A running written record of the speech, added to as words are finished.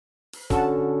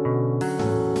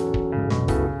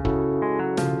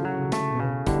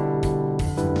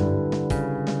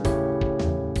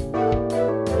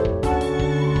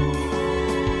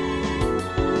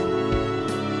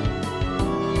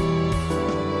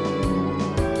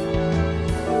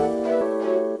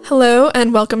Hello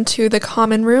and welcome to The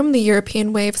Common Room, the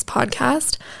European Waves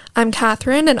podcast. I'm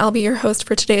Catherine and I'll be your host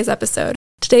for today's episode.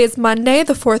 Today is Monday,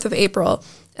 the 4th of April,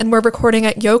 and we're recording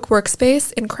at Yoke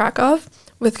Workspace in Krakow,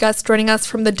 with guests joining us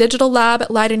from the Digital Lab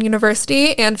at Leiden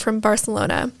University and from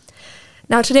Barcelona.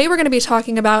 Now today we're going to be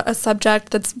talking about a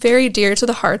subject that's very dear to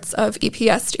the hearts of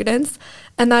EPS students,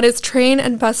 and that is train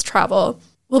and bus travel.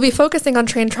 We'll be focusing on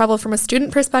train travel from a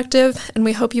student perspective, and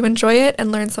we hope you enjoy it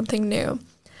and learn something new.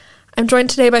 I'm joined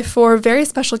today by four very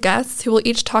special guests who will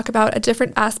each talk about a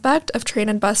different aspect of train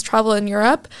and bus travel in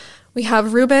Europe. We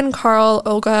have Ruben, Carl,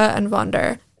 Olga, and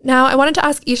Wonder. Now, I wanted to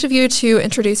ask each of you to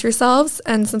introduce yourselves,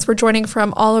 and since we're joining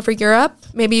from all over Europe,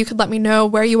 maybe you could let me know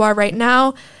where you are right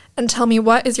now and tell me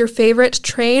what is your favorite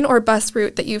train or bus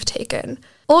route that you've taken.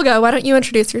 Olga, why don't you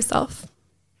introduce yourself?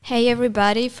 Hey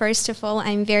everybody, first of all,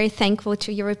 I'm very thankful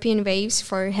to European Waves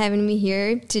for having me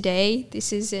here today.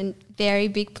 This is a very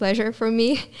big pleasure for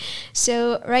me.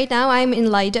 So right now I'm in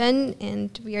Leiden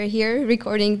and we are here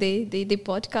recording the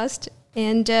podcast.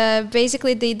 And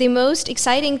basically the most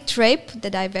exciting trip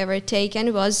that I've ever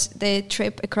taken was the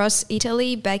trip across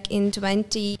Italy back in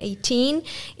 2018.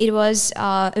 It was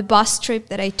a bus trip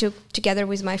that I took together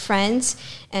with my friends,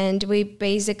 and we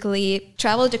basically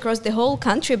traveled across the whole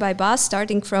country by bus,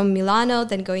 starting from Milano,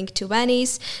 then going to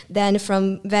Venice, then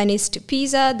from Venice to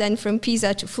Pisa, then from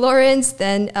Pisa to Florence,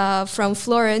 then from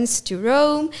Florence to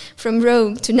Rome, from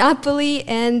Rome to Napoli,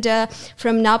 and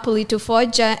from Napoli to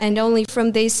Foggia, and only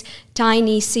from this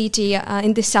tiny city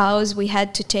in the south we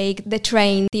had to take the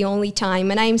train the only time.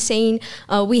 And I'm saying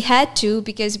we had to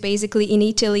because basically in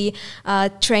Italy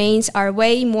trains are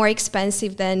way more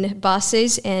expensive than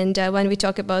buses, and when we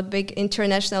talk about big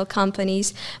international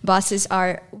companies, buses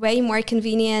are way more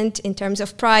convenient in terms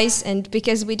of price. And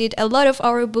because we did a lot of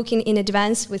our booking in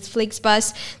advance with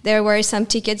Flixbus, there were some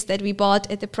tickets that we bought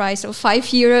at the price of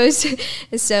 €5.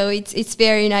 So it's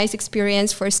very nice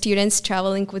experience for students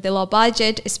traveling with a low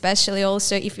budget, especially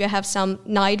also if you have some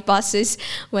night buses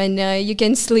when you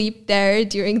can sleep there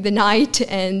during the night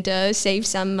and save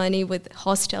some money with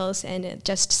hostels and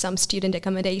just some student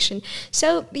accommodation.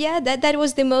 So yeah, that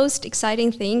was the most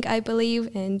exciting thing, I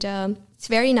believe, and it's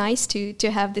very nice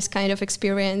to have this kind of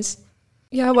experience.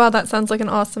 Yeah, wow, that sounds like an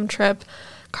awesome trip.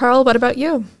 Carl, what about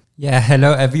you? Yeah,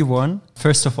 hello everyone.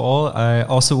 First of all, I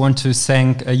also want to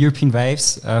thank European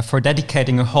Waves for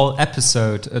dedicating a whole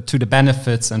episode to the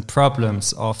benefits and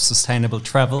problems of sustainable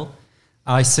travel.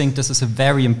 I think this is a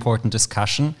very important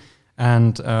discussion.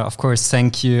 And of course,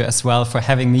 thank you as well for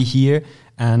having me here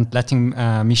and letting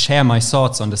me share my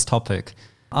thoughts on this topic.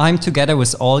 I'm together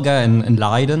with Olga in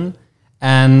Leiden,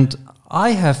 and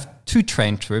I have two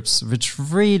train trips which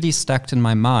really stuck in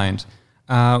my mind.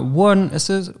 One is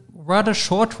a rather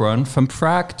short one from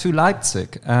Prague to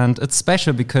Leipzig, and it's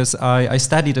special because I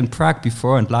studied in Prague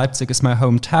before and Leipzig is my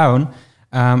hometown.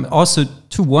 Also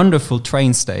two wonderful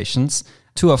train stations,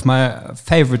 two of my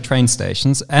favorite train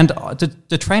stations, and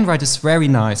the train ride is very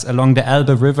nice along the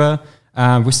Elbe River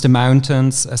with the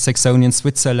mountains, Saxony,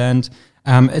 Switzerland.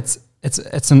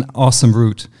 It's an awesome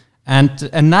route. And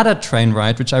another train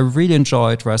ride which I really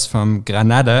enjoyed was from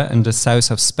Granada in the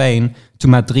south of Spain to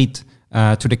Madrid,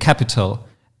 to the capital.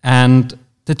 And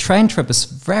the train trip is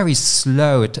very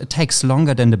slow. It takes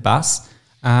longer than the bus,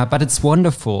 but it's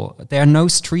wonderful. There are no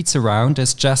streets around.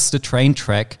 There's just the train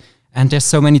track. And there's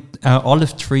so many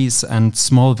olive trees and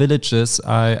small villages.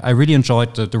 I really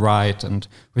enjoyed the ride. And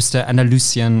with the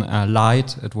Andalusian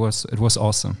light, it was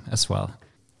awesome as well.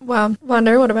 Wow.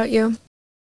 Wonder, what about you?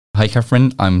 Hi,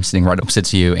 Catherine. I'm sitting right opposite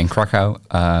to you in Krakow.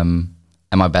 And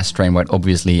my best train ride,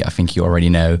 obviously, I think you already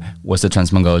know, was the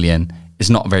Trans-Mongolian. It's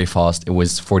not very fast. It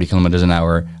was 40 kilometers an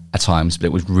hour at times, but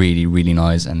it was really, really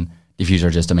nice. And the views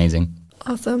are just amazing.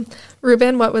 Awesome.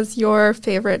 Ruben, what was your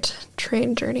favorite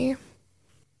train journey?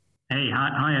 Hey,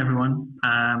 hi everyone.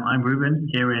 I'm Ruben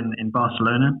here in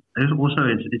Barcelona.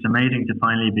 It's amazing to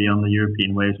finally be on the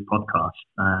European Waves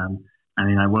podcast.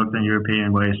 I worked on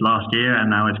European Waves last year, and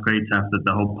now it's great to have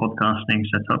the whole podcast thing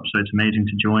set up. So it's amazing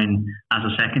to join as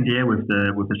a second year with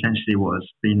essentially what has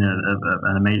been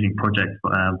an amazing project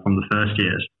from the first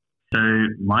years. So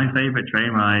my favorite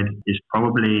train ride is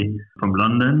probably from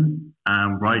London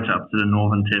right up to the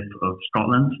northern tip of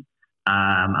Scotland.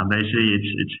 And basically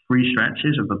it's 3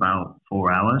 stretches of about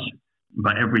 4 hours,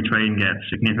 but every train gets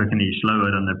significantly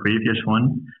slower than the previous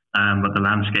one. But the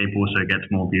landscape also gets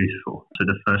more beautiful. So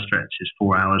the first stretch is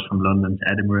 4 hours from London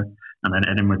to Edinburgh, and then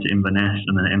Edinburgh to Inverness,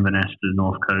 and then Inverness to the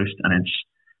North Coast. And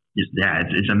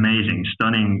it's amazing,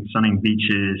 stunning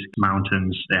beaches,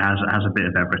 mountains. It has a bit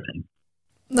of everything.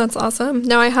 That's awesome.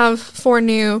 Now I have 4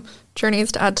 new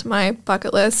journeys to add to my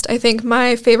bucket list. I think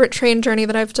my favorite train journey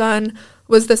that I've done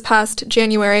was this past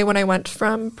January when I went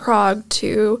from Prague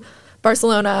to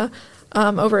Barcelona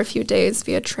over a few days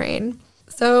via train.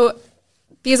 So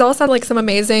these all sound like some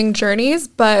amazing journeys,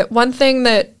 but one thing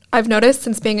that I've noticed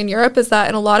since being in Europe is that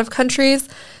in a lot of countries,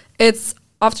 it's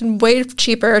often way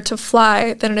cheaper to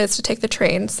fly than it is to take the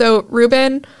train. So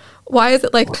Ruben, why is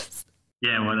it like this?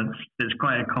 Yeah, well, it's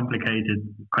quite a complicated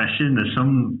question. There's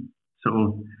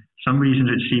some reasons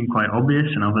which seem quite obvious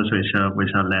and others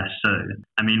which are less so.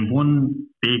 I mean, one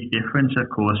big difference, of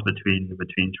course, between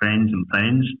trains and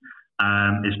planes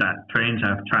is that trains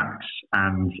have tracks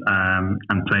and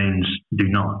planes do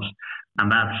not.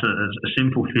 And that's a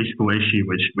simple physical issue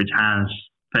which has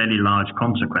fairly large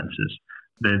consequences.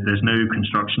 There's no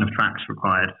construction of tracks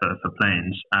required for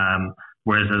planes,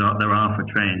 whereas there are for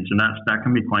trains. And that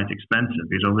can be quite expensive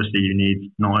because obviously you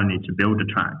need not only to build the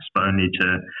tracks, but only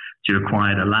to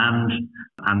acquire the land.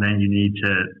 And then you need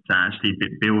to actually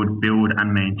build and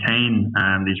maintain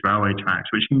these railway tracks,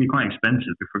 which can be quite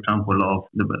expensive. For example, a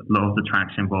lot of the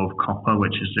tracks involve copper,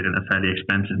 which is a fairly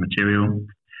expensive material.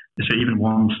 So even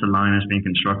once the line has been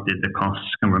constructed, the costs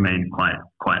can remain quite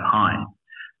high.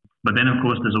 But then, of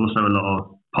course, there's also a lot of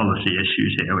policy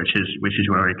issues here, which is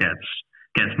where it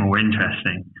gets more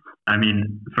interesting. I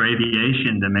mean, for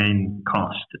aviation, the main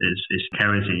cost is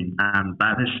kerosene, and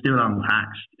that is still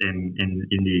untaxed in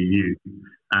the EU.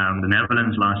 The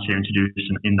Netherlands last year introduced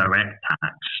an indirect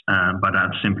tax, but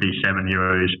that's simply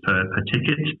 €7 per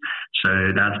ticket.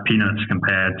 So that's peanuts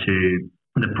compared to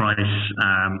the price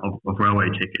of railway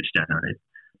tickets generally.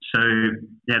 So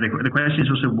yeah, the question is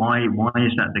also why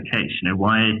is that the case?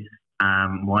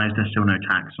 Why is there still no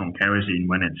tax on kerosene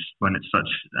when it's such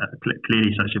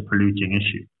clearly such a polluting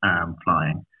issue,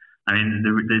 flying? I mean,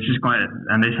 this is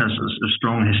and this has a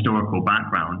strong historical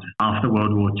background. After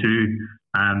World War II,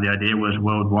 the idea was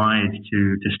worldwide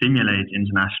to stimulate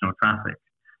international traffic.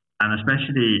 And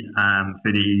especially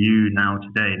for the EU now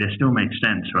today, this still makes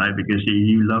sense, right? Because the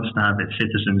EU loves to have its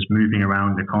citizens moving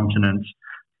around the continent,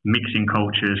 mixing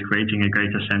cultures, creating a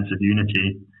greater sense of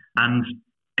unity. And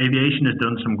aviation has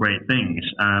done some great things,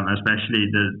 especially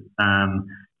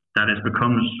that it's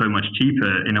become so much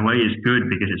cheaper. In a way, is good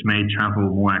because it's made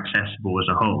travel more accessible as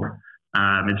a whole.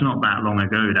 It's not that long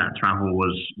ago that travel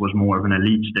was more of an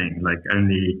elite thing, like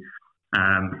only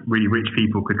really rich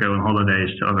people could go on holidays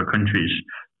to other countries.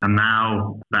 And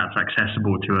now that's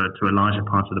accessible to a larger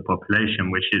part of the population,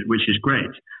 which is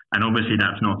great. And obviously,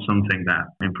 that's not something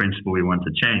that, in principle, we want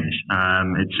to change.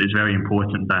 It's very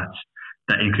important that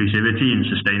inclusivity and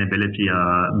sustainability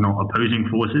are not opposing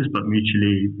forces, but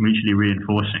mutually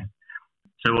reinforcing.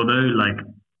 So, although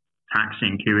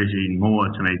taxing kerosene more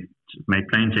to make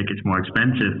plane tickets more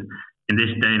expensive in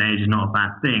this day and age is not a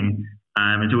bad thing,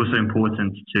 it's also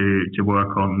important to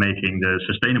work on making the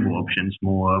sustainable options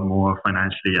more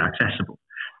financially accessible.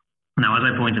 Now, as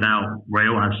I pointed out,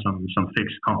 rail has some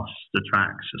fixed costs, the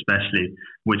tracks especially,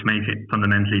 which make it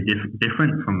fundamentally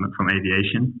different from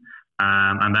aviation.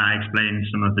 And that explains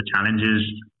some of the challenges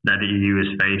that the EU has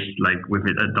faced, like with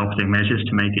it adopting measures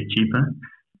to make it cheaper.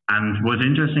 And what's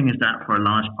interesting is that for a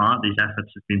large part, these efforts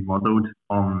have been modeled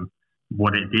on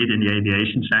what it did in the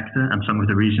aviation sector, and some of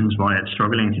the reasons why it's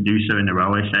struggling to do so in the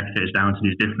railway sector is down to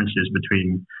these differences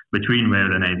between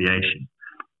rail and aviation.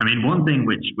 I mean, one thing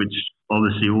which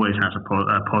obviously always has a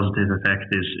positive effect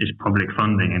is public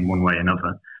funding in one way or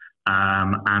another.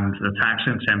 And the tax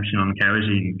exemption on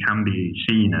kerosene can be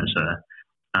seen as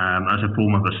a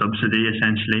form of a subsidy,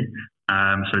 essentially.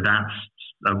 So that's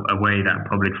a way that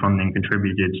public funding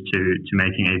contributed to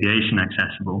making aviation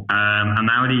accessible. And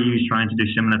now the EU is trying to do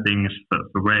similar things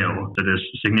for rail. So there's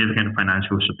significant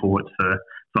financial support for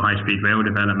high-speed rail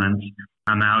development.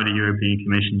 And now the European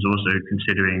Commission is also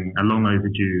considering a long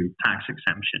overdue tax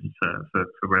exemption for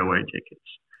railway tickets.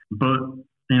 But,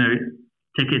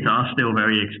 tickets are still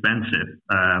very expensive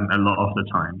a lot of the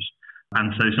times.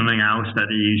 And so something else that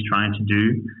the EU is trying to do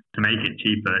to make it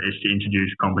cheaper is to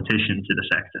introduce competition to the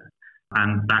sector.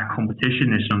 And that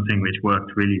competition is something which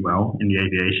worked really well in the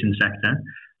aviation sector,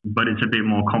 but it's a bit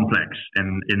more complex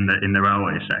in the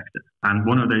railway sector. And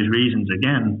one of those reasons,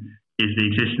 again, is the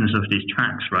existence of these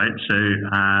tracks, right? So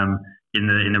in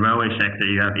the railway sector,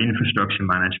 you have infrastructure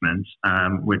management,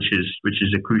 which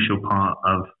is a crucial part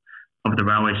of the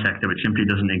railway sector, which simply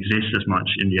doesn't exist as much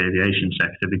in the aviation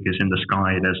sector because in the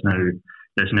sky there's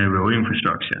no real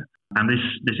infrastructure. And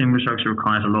this infrastructure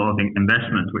requires a lot of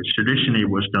investment, which traditionally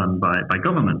was done by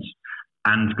governments,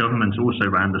 and governments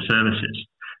also ran the services.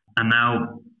 And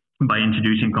now, by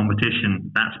introducing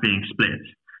competition, that's being split.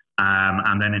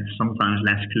 And then it's sometimes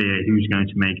less clear who's going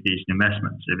to make these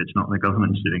investments if it's not the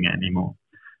government's doing it anymore.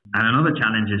 And another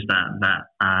challenge is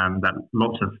that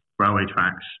lots of railway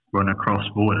tracks run across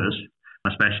borders,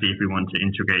 especially if we want to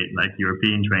integrate like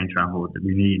European train travel, that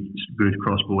we need good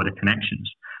cross-border connections.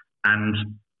 And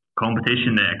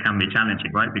competition there can be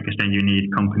challenging, right? Because then you need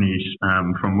companies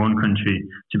from one country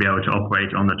to be able to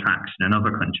operate on the tracks in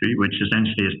another country, which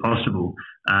essentially is possible,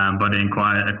 but it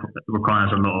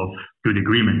requires a lot of good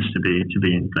agreements to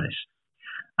be in place.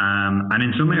 And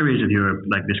in some areas of Europe,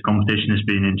 like this competition has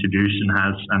been introduced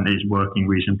and is working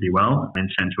reasonably well. In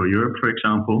Central Europe, for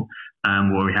example,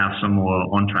 where we have some more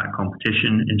on-track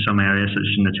competition in some areas, such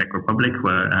as in the Czech Republic,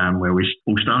 where we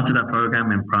all started that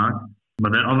program in Prague.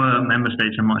 But then other member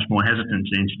states are much more hesitant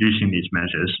in introducing these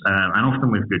measures, and often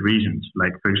with good reasons.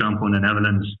 Like, for example, in the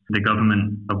Netherlands, the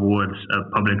government awards a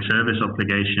public service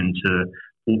obligation to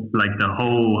like the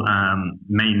whole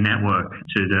main network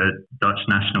to the Dutch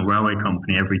National Railway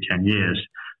Company every 10 years.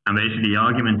 And basically the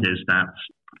argument is that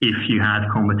if you had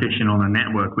competition on a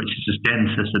network which is as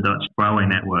dense as the Dutch railway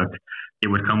network, it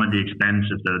would come at the expense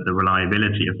of the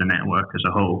reliability of the network as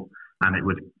a whole, and it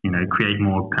would create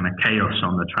more kind of chaos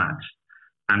on the tracks.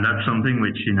 And that's something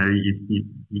which you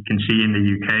can see in the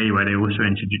UK, where they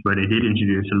did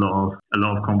introduce a lot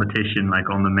of competition,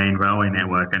 like on the main railway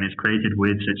network, and it's created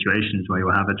weird situations where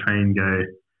you'll have a train go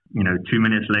 2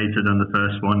 minutes later than the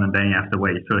first one, and then you have to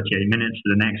wait 38 minutes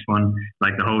for the next one.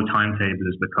 Like the whole timetable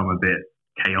has become a bit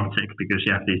chaotic because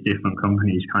you have these different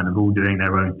companies kind of all doing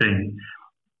their own thing,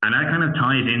 and that kind of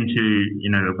ties into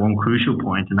one crucial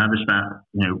point, and that is that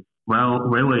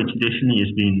railway traditionally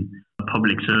has been a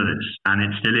public service, and it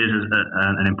still is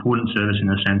an important service in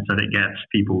the sense that it gets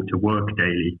people to work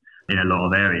daily in a lot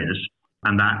of areas,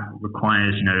 and that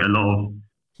requires a lot of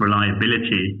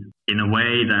reliability in a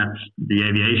way that the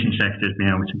aviation sector has been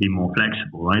able to be more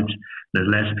flexible, right? There's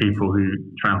less people who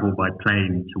travel by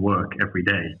plane to work every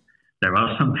day. There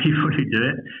are some people who do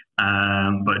it,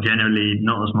 but generally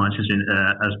not as much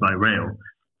as by rail.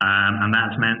 And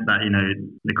that's meant that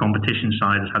the competition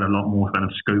side has had a lot more kind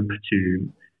of scope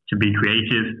to be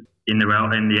creative in the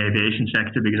aviation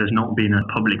sector, because there's not been a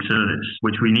public service,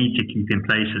 which we need to keep in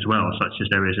place as well, such as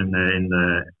there is in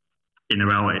the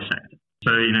railway sector.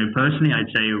 So personally, I'd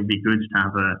say it would be good to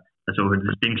have a sort of a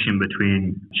distinction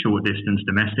between short distance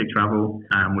domestic travel,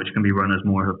 which can be run as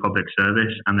more of a public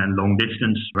service, and then long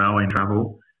distance railway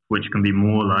travel, which can be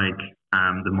more like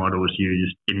the models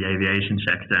used in the aviation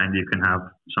sector, and you can have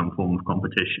some form of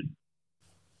competition.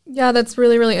 Yeah, that's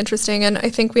really, really interesting. And I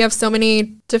think we have so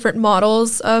many different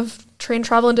models of train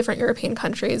travel in different European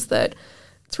countries that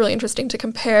it's really interesting to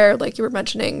compare, like you were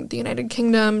mentioning, the United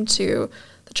Kingdom to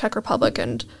the Czech Republic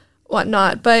and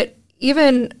whatnot. But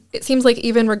it seems like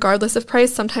even regardless of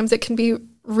price, sometimes it can be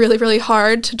really, really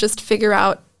hard to just figure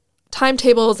out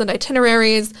timetables and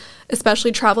itineraries,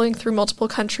 especially traveling through multiple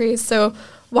countries. So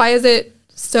why is it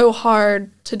so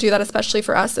hard to do that, especially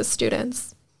for us as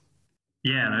students?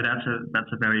 Yeah, no,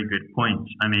 that's a very good point.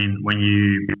 I mean, when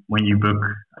you book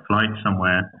a flight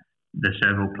somewhere, there's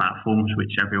several platforms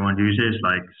which everyone uses,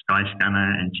 like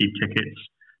Skyscanner and Cheap Tickets,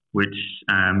 which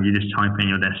you just type in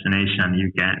your destination and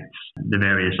you get the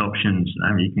various options.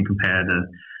 You can compare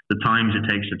the times it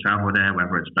takes to travel there,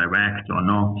 whether it's direct or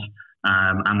not,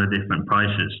 and the different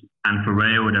prices. And for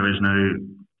rail, there is no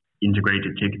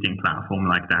integrated ticketing platform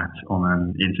like that on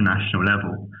an international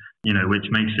level, which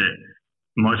makes it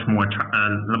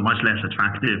much less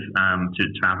attractive to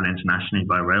travel internationally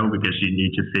by rail, because you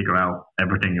need to figure out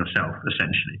everything yourself,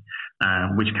 essentially,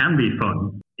 which can be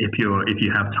fun if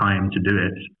you have time to do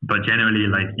it. But generally,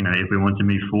 if we want to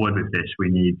move forward with this, we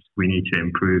need to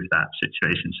improve that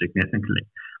situation significantly.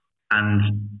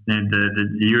 And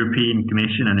the European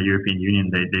Commission and the European Union,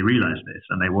 they realize this,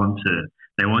 and they want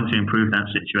to improve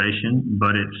that situation,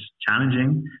 but it's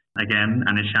challenging again,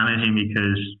 and it's challenging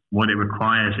because what it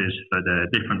requires is for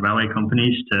the different railway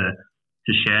companies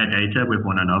to share data with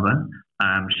one another,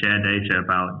 share data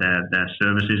about their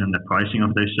services and the pricing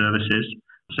of those services,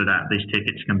 so that these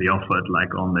tickets can be offered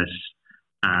like on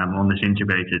this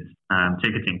integrated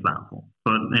ticketing platform.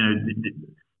 But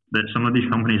that some of these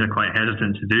companies are quite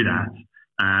hesitant to do that,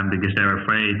 because they're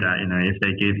afraid that if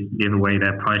they give away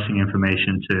their pricing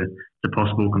information to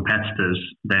possible competitors,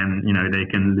 then they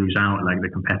can lose out. Like the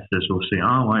competitors will say,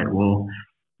 "Oh, right, well,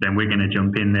 then we're going to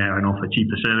jump in there and offer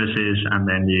cheaper services," and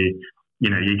then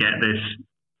you get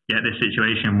this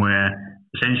situation where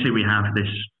essentially we have this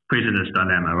prisoner's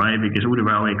dilemma, right? Because all the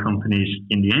railway companies,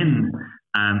 in the end,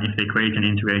 if they create an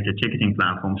integrated ticketing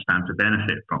platform, stand to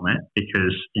benefit from it,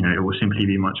 because it will simply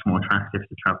be much more attractive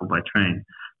to travel by train.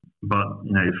 But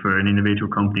for an individual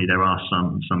company, there are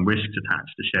some risks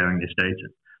attached to sharing this data.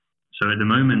 So at the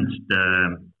moment,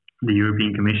 the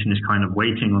European Commission is kind of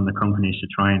waiting on the companies to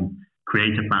try and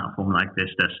create a platform like this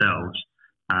themselves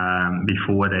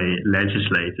before they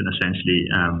legislate and essentially,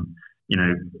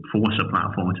 force a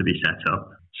platform to be set up.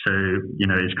 So,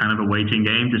 it's kind of a waiting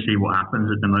game to see what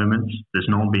happens at the moment. There's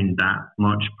not been that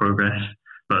much progress,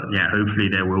 but yeah, hopefully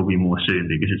there will be more soon,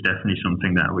 because it's definitely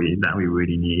something that we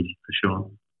really need for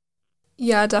sure.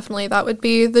 Yeah, definitely. That would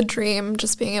be the dream,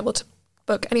 just being able to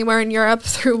book anywhere in Europe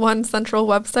through one central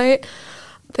website.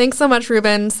 Thanks so much,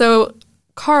 Ruben. So,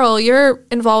 Carl, you're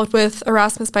involved with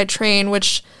Erasmus by Train,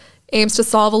 which aims to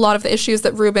solve a lot of the issues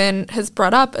that Ruben has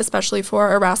brought up, especially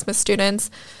for Erasmus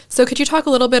students. So could you talk a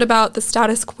little bit about the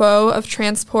status quo of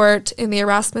transport in the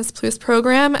Erasmus Plus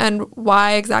program and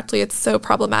why exactly it's so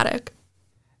problematic?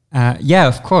 Yeah,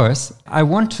 of course. I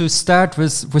want to start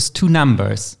with two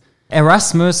numbers.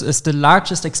 Erasmus is the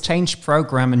largest exchange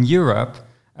program in Europe.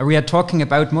 We are talking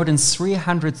about more than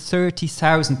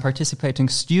 330,000 participating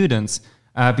students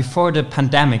before the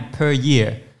pandemic per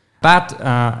year. But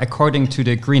according to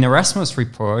the Green Erasmus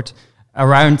report,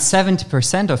 around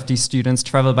 70% of these students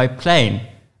travel by plane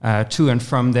to and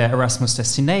from their Erasmus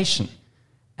destination.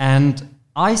 And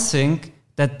I think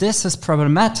that this is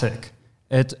problematic.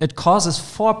 It causes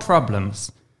four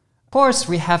problems. Of course,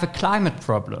 we have a climate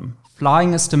problem.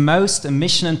 Flying is the most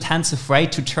emission-intensive way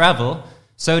to travel,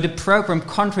 so the program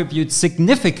contributes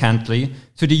significantly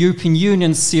to the European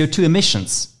Union's CO2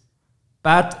 emissions.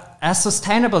 But as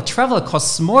sustainable travel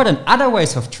costs more than other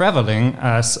ways of traveling,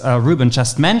 as Ruben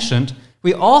just mentioned,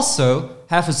 we also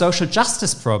have a social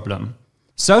justice problem.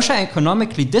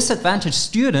 Socioeconomically disadvantaged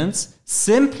students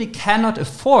simply cannot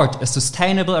afford a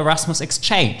sustainable Erasmus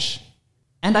exchange.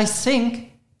 And I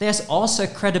think there's also a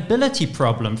credibility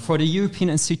problem for the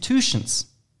European institutions.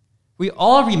 We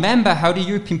all remember how the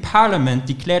European Parliament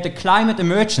declared a climate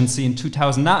emergency in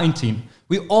 2019.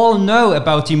 We all know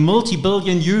about the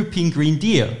multi-billion European Green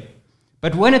Deal.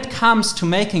 But when it comes to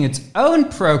making its own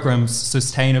programs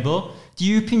sustainable, the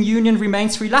European Union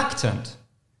remains reluctant.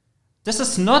 This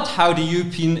is not how the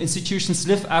European institutions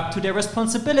live up to their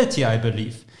responsibility, I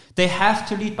believe. They have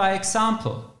to lead by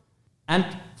example. And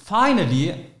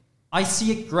finally, I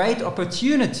see a great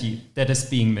opportunity that is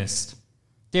being missed.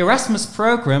 The Erasmus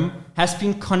program has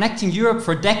been connecting Europe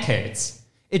for decades.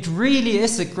 It really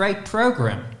is a great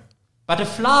program. But a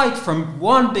flight from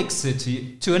one big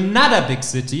city to another big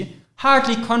city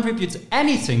hardly contributes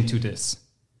anything to this.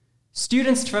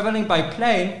 Students traveling by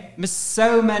plane miss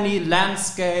so many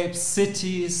landscapes,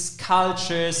 cities,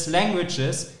 cultures,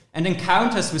 languages, and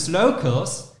encounters with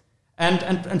locals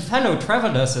and fellow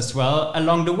travelers as well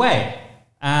along the way.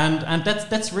 And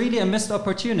that's really a missed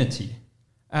opportunity.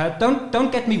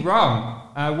 Don't get me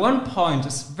wrong. One point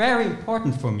is very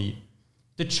important for me.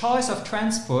 The choice of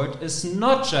transport is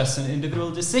not just an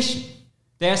individual decision.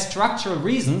 There are structural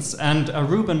reasons, and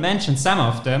Ruben mentioned some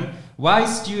of them, why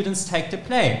students take the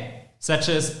plane, such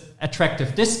as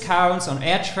attractive discounts on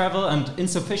air travel and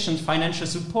insufficient financial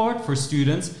support for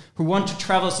students who want to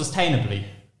travel sustainably.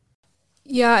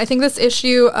 Yeah, I think this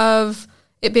issue of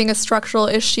it being a structural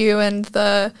issue and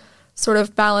the sort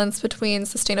of balance between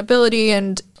sustainability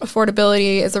and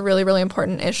affordability is a really, really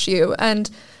important issue. And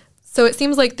so it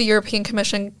seems like the European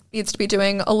Commission needs to be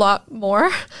doing a lot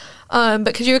more.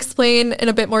 But could you explain in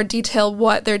a bit more detail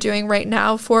what they're doing right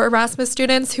now for Erasmus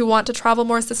students who want to travel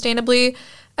more sustainably,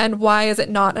 and why is it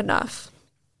not enough?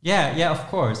 Yeah, of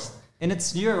course. In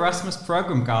its new Erasmus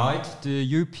program guide, the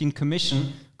European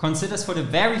Commission considers for the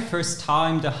very first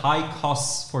time the high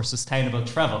costs for sustainable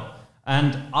travel.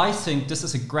 And I think this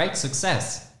is a great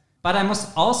success. But I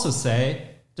must also say,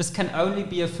 this can only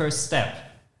be a first step.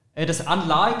 It is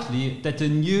unlikely that the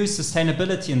new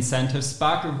sustainability incentives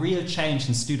spark a real change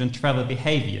in student travel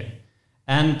behavior.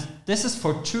 And this is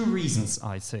for two reasons,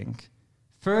 I think.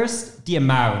 First, the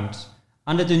amount.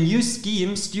 Under the new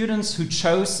scheme, students who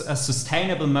chose a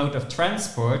sustainable mode of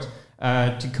transport,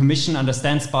 the Commission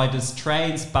understands by this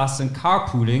trains, bus and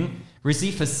carpooling,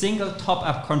 receive a single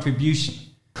top-up contribution.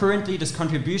 Currently, this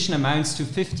contribution amounts to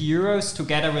 €50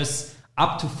 together with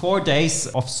up to 4 days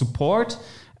of support.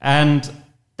 And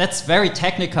that's very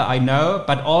technical, I know,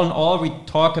 but all in all, we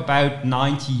talk about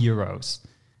 €90.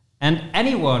 And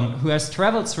anyone who has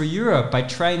traveled through Europe by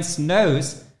trains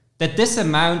knows that this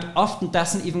amount often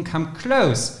doesn't even come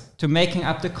close to making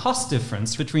up the cost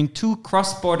difference between 2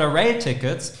 cross-border rail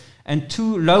tickets and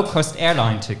 2 low-cost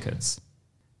airline tickets.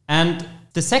 And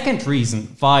the second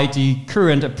reason why the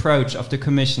current approach of the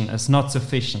Commission is not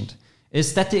sufficient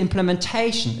is that the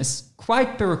implementation is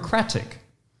quite bureaucratic.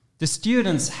 The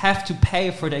students have to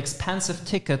pay for the expensive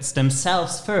tickets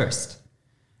themselves first.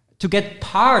 To get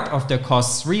part of their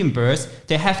costs reimbursed,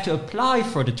 they have to apply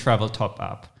for the travel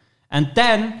top-up. And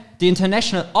then the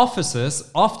international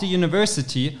offices of the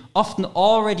university, often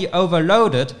already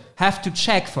overloaded, have to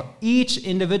check for each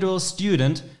individual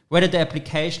student whether the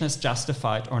application is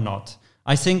justified or not.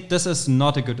 I think this is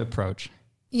not a good approach.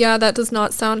 Yeah, that does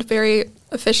not sound very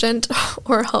efficient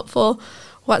or helpful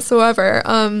whatsoever.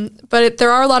 But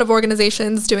there are a lot of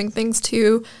organizations doing things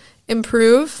to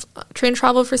improve train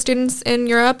travel for students in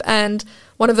Europe, and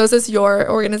one of those is your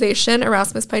organization,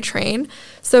 Erasmus by Train.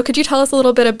 So could you tell us a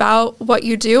little bit about what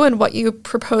you do and what you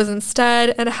propose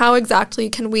instead, and how exactly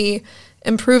can we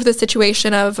improve the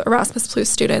situation of Erasmus Plus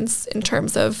students in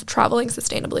terms of traveling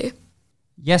sustainably?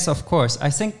 Yes, of course. I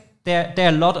think there are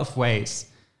a lot of ways.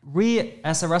 We,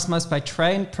 as Erasmus by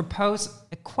Train, propose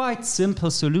a quite simple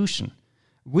solution.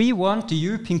 We want the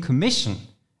European Commission,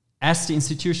 as the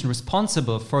institution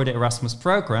responsible for the Erasmus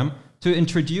program, to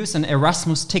introduce an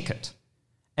Erasmus ticket.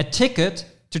 A ticket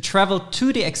to travel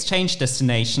to the exchange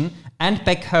destination and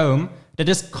back home that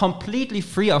is completely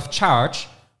free of charge,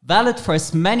 valid for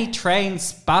as many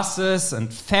trains, buses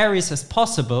and ferries as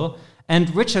possible,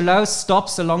 and which allows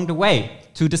stops along the way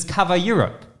to discover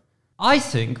Europe.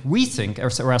 We think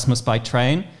as Erasmus by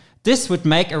Train, this would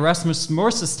make Erasmus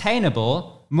more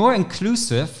sustainable, more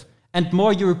inclusive and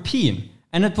more European.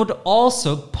 And it would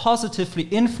also positively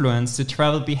influence the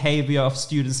travel behavior of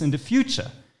students in the future.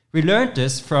 We learned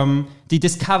this from the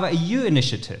Discover EU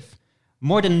initiative.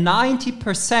 More than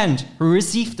 90% who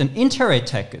received an Interrail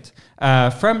ticket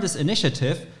from this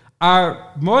initiative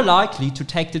are more likely to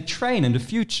take the train in the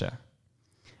future.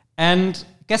 And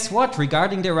guess what?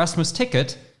 Regarding the Erasmus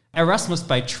ticket, Erasmus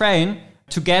by Train,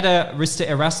 together with the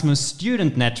Erasmus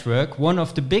Student Network, one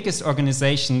of the biggest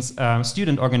organizations,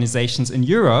 student organizations in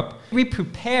Europe, we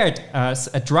prepared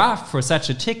a draft for such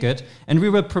a ticket, and we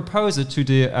will propose it to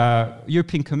the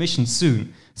European Commission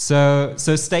soon. So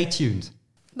stay tuned.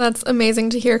 That's amazing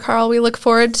to hear, Carl. We look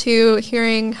forward to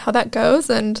hearing how that goes,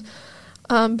 and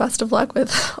best of luck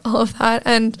with all of that.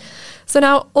 And so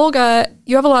now, Olga,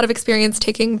 you have a lot of experience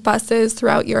taking buses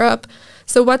throughout Europe.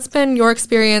 So what's been your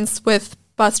experience with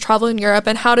bus travel in Europe,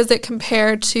 and how does it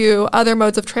compare to other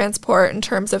modes of transport in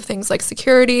terms of things like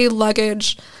security,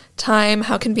 luggage, time,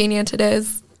 how convenient it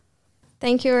is?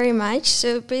 Thank you very much.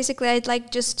 So basically, I'd like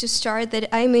just to start that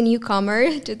I'm a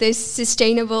newcomer to this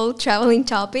sustainable traveling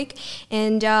topic.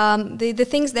 And the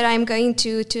things that I'm going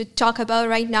to talk about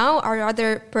right now are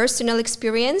rather personal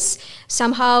experience,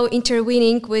 somehow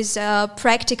interweaving with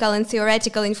practical and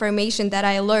theoretical information that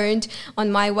I learned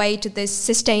on my way to this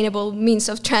sustainable means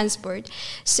of transport.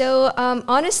 So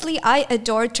honestly, I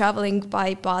adore traveling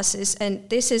by buses, and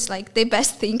this is like the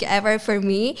best thing ever for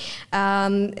me.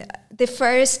 The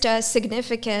first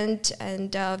significant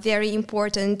and very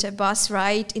important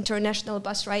international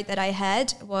bus ride that I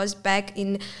had was back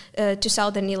in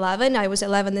 2011. I was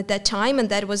 11 at that time, and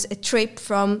that was a trip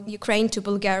from Ukraine to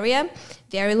Bulgaria,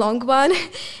 very long one.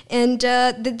 And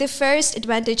the first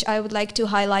advantage I would like to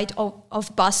highlight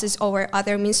of buses over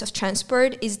other means of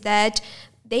transport is that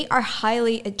they are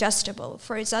highly adjustable.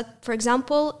 For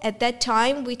example, at that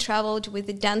time, we traveled with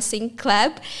the dancing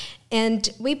club, and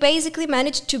we basically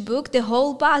managed to book the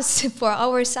whole bus for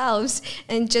ourselves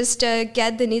and just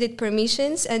get the needed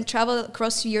permissions and travel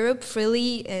across Europe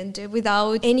freely and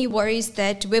without any worries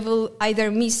that we will either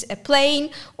miss a plane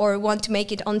or want to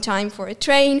make it on time for a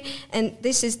train. And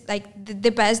this is like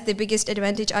the biggest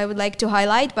advantage I would like to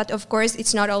highlight. But of course,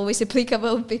 it's not always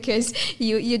applicable because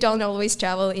you don't always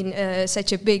travel in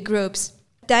such a big groups.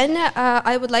 Then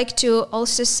I would like to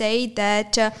also say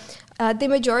that the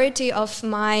majority of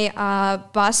my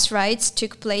bus rides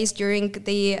took place during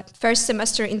the first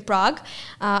semester in Prague.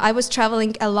 I was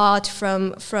traveling a lot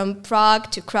from Prague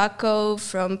to Krakow,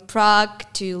 from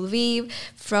Prague to Lviv,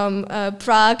 from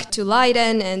Prague to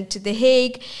Leiden and to The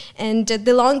Hague. And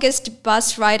the longest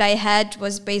bus ride I had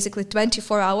was basically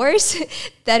 24 hours.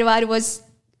 That one was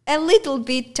a little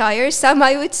bit tiresome,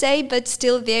 I would say, but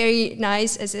still very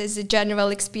nice as a general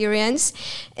experience.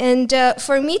 And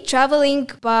for me, traveling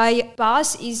by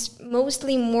bus is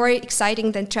mostly more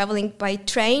exciting than traveling by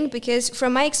train, because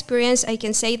from my experience, I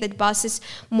can say that buses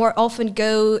more often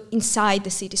go inside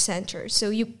the city center. So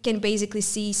you can basically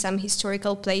see some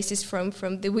historical places from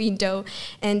the window.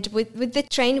 And with the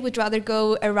train, we'd rather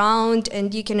go around,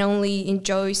 and you can only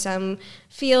enjoy some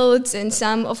fields and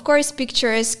some, of course,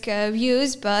 picturesque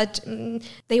views, but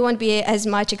they won't be as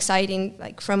much exciting,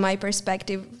 like from my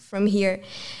perspective from here.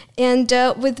 And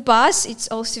with bus, it's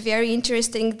also very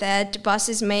interesting that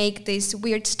buses make these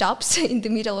weird stops in the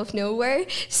middle of nowhere.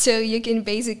 So you can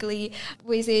basically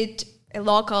visit a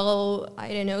local,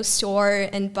 store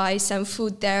and buy some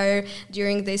food there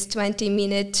during this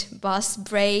 20-minute bus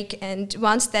break. And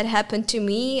once that happened to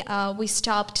me, we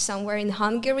stopped somewhere in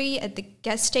Hungary at the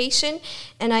gas station,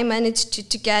 and I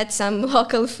managed to get some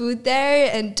local food there,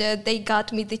 and they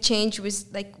got me the change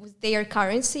with their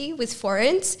currency, with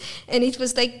forints, and it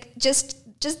was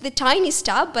just the tiny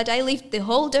stop, but I lived the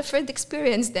whole different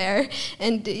experience there,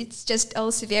 and it's just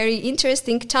also very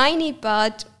interesting, tiny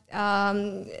but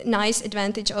nice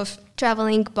advantage of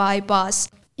traveling by bus.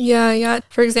 Yeah.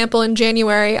 For example, in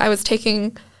January, I was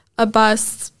taking a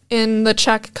bus in the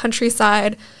Czech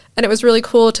countryside, and it was really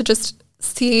cool to just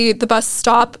see the bus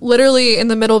stop literally in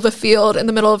the middle of a field, in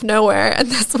the middle of nowhere, and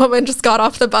this woman just got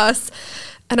off the bus,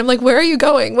 and I'm like, where are you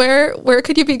going? Where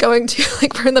could you be going to?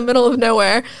 We're in the middle of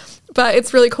nowhere. But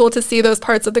it's really cool to see those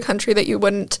parts of the country that you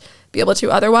wouldn't be able to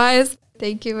otherwise.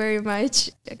 Thank you very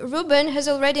much. Ruben has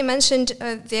already mentioned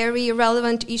a very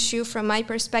relevant issue from my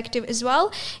perspective as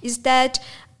well, is that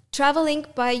traveling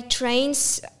by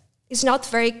trains is not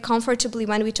very comfortably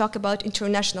when we talk about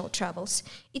international travels.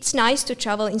 It's nice to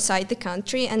travel inside the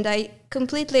country, and I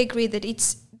completely agree that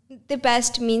it's the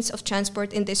best means of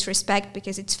transport in this respect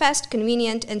because it's fast,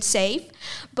 convenient, and safe.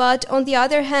 But on the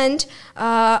other hand,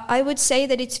 I would say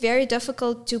that it's very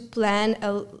difficult to plan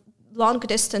a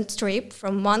long-distance trip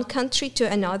from one country to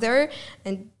another,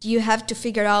 and you have to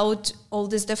figure out all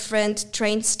these different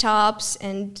train stops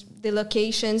and the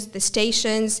locations, the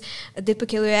stations, the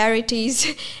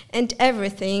peculiarities, and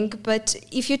everything. But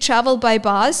if you travel by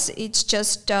bus, it's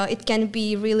just it can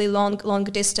be really long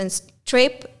distance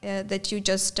trip that you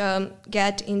just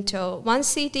get into one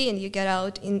city and you get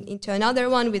out into another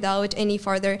one without any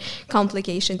further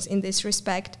complications in this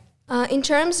respect. In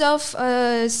terms of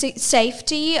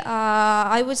safety,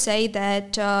 I would say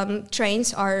that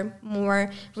trains are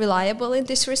more reliable in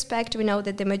this respect. We know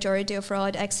that the majority of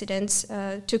road accidents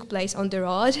took place on the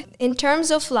road. In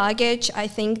terms of luggage, I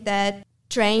think that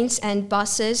trains and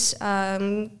buses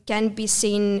can be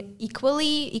seen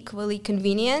equally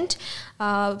convenient,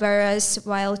 whereas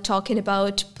while talking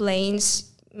about planes,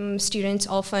 students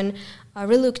often are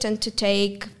reluctant to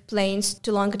take planes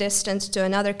to long distance to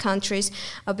another countries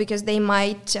because they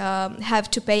might have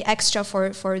to pay extra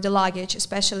for the luggage,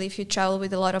 especially if you travel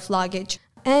with a lot of luggage.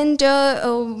 And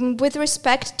with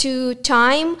respect to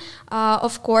time,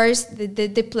 of course,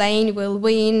 the plane will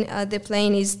win. The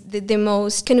plane is the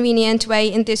most convenient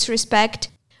way in this respect.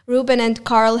 Ruben and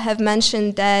Carl have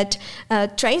mentioned that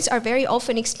trains are very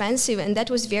often expensive, and that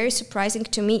was very surprising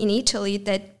to me in Italy,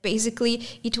 that basically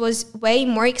it was way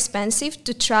more expensive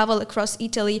to travel across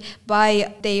Italy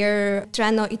by their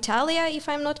Treno Italia, if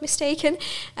I'm not mistaken,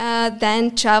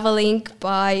 than traveling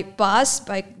by bus,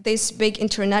 by this big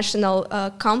international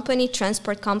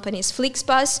transport company is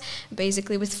Flixbus.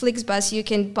 Basically with Flixbus you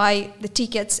can buy the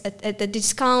tickets at a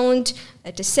discount,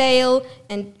 at a sale,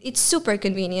 and it's super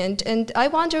convenient. And I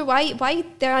wonder why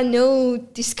there are no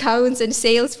discounts and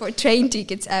sales for train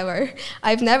tickets ever.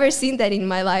 I've never seen that in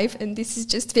my life, and this is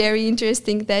just very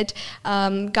interesting that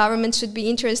government should be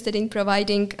interested in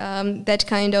providing that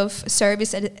kind of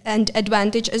service and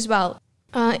advantage as well.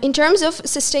 In terms of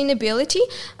sustainability,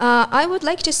 I would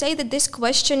like to say that this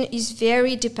question is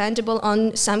very dependable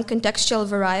on some contextual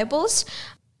variables.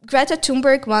 Greta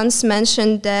Thunberg once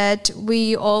mentioned that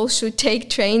we all should take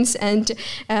trains and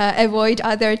avoid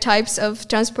other types of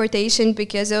transportation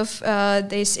because of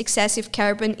this excessive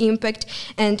carbon impact.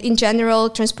 And in general,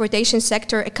 transportation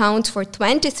sector accounts for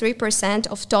 23%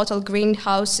 of total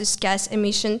greenhouse gas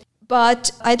emission.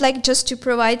 But I'd like just to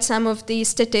provide some of the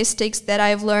statistics that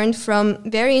I've learned from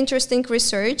very interesting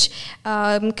research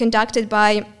conducted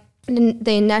by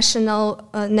the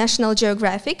National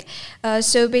Geographic.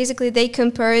 So basically they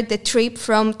compared the trip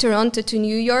from Toronto to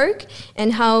New York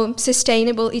and how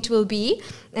sustainable it will be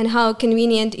and how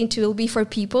convenient it will be for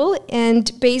people.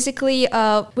 And basically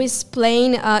with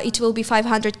plane it will be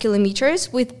 500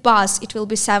 kilometers, with bus it will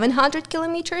be 700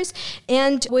 kilometers,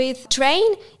 and with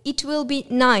train it will be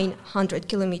 900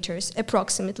 kilometers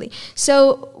approximately.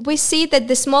 So we see that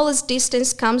the smallest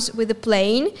distance comes with a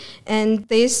plane, and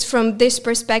this, from this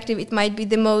perspective, it might be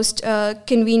the most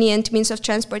convenient means of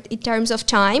transport in terms of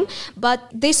time, but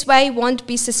this way won't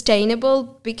be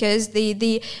sustainable because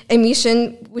the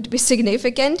emission would be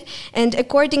significant. And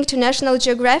according to National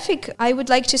Geographic, I would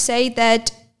like to say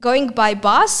that going by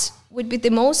bus would be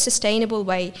the most sustainable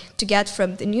way to get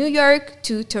from the New York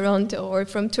to Toronto or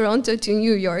from Toronto to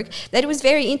New York. That was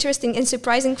very interesting and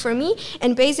surprising for me.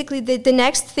 And basically the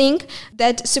next thing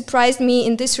that surprised me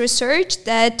in this research,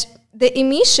 that the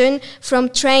emission from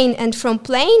train and from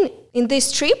plane in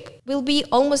this trip will be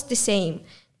almost the same.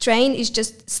 train is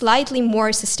just slightly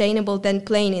more sustainable than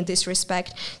plane in this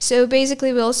respect. So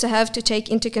basically, we also have to take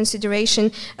into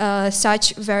consideration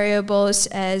such variables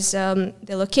as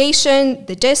the location,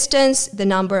 the distance, the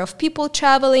number of people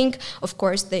traveling, of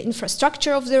course, the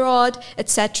infrastructure of the road,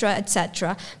 etc.,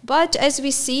 etc. But as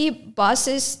we see,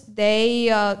 buses,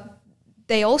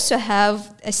 they also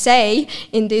have a say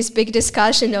in this big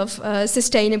discussion of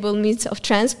sustainable means of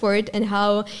transport and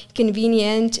how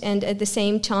convenient and at the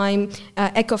same time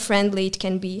eco-friendly it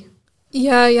can be.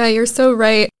 Yeah, you're so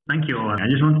right. Thank you, Ola. I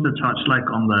just wanted to touch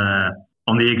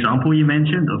on the example you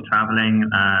mentioned of traveling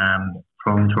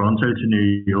from Toronto to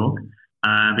New York,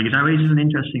 because that raises an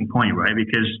interesting point, right?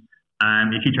 Because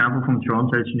if you travel from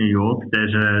Toronto to New York,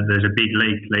 there's a big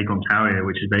Lake Ontario,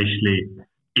 which is basically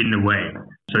in the way.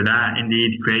 So that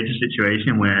indeed creates a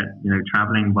situation where,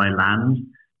 traveling by land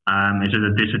is at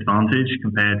a disadvantage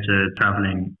compared to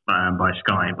traveling by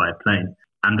sky, by plane.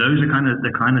 And those are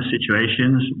the kind of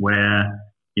situations where,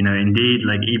 indeed,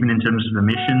 like even in terms of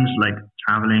emissions, like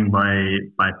traveling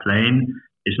by plane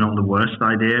is not the worst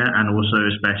idea. And also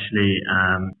especially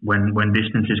when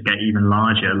distances get even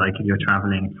larger, like if you're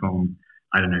traveling from,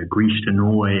 Greece to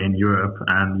Norway in Europe,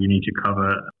 and you need to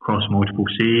cover across multiple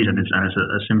seas, and it's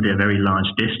simply a very large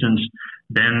distance,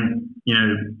 then,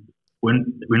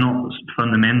 we're not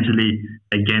fundamentally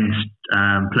against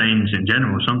planes in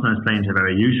general. Sometimes planes are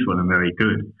very useful and very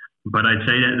good. But I'd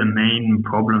say that the main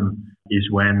problem is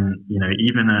when,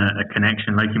 even a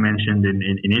connection, like you mentioned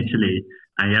in Italy,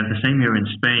 and you have the same here in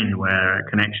Spain, where a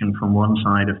connection from one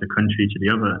side of the country to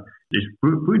the other is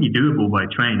pretty doable by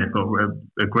train. They've got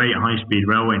a great high-speed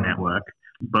railway network,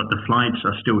 but the flights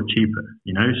are still cheaper,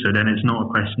 So then it's not a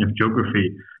question of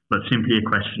geography, but simply a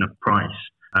question of price.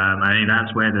 I think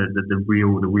that's where the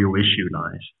real issue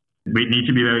lies. We need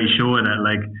to be very sure that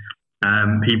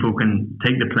people can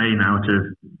take the plane out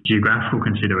of geographical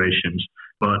considerations,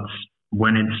 but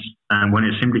when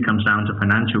it simply comes down to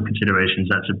financial considerations,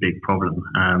 that's a big problem.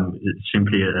 It's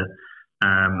simply a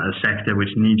sector which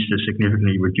needs to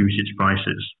significantly reduce its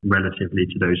prices relatively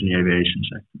to those in the aviation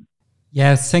sector.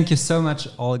 Yes, thank you so much,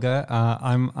 Olga.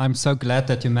 I'm so glad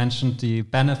that you mentioned the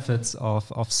benefits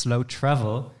of slow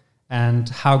travel and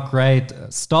how great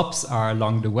stops are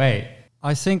along the way.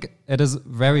 I think it is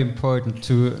very important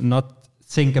to not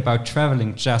think about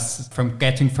traveling just from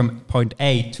getting from point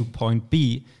A to point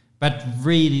B, but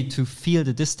really to feel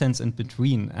the distance in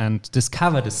between and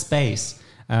discover the space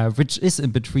which is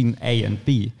in between A and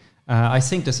B. I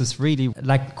think this is really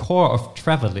like core of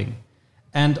traveling.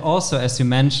 And also, as you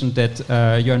mentioned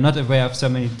that you're not aware of so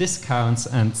many discounts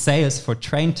and sales for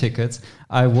train tickets,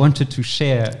 I wanted to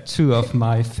share two of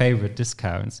my favorite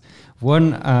discounts.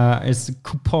 One is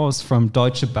coupons from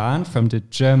Deutsche Bahn, from the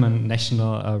German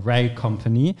national rail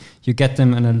company. You get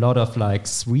them in a lot of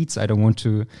suites. I don't want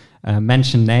to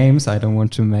mention names. I don't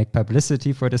want to make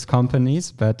publicity for these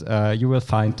companies, but you will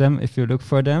find them if you look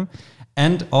for them.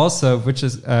 And also, which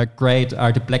is great,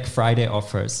 are the Black Friday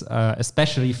offers,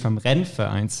 especially from Renfe,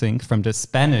 I think, from the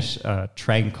Spanish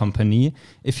train company.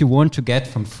 If you want to get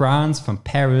from France, from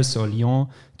Paris or Lyon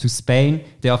to Spain,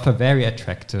 they offer very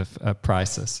attractive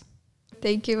prices.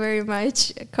 Thank you very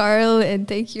much, Carl, and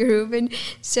thank you, Ruben.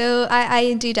 So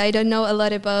I don't know a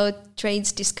lot about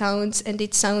trains discounts, and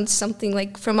it sounds something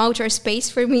like from outer space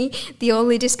for me. The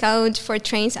only discount for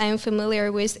trains I am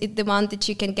familiar with is the one that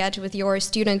you can get with your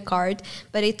student card,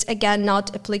 but it's again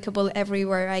not applicable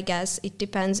everywhere, I guess. It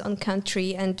depends on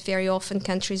country, and very often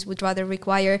countries would rather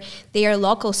require their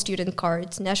local student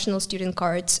cards, national student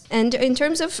cards. And in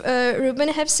terms of Ruben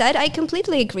have said, I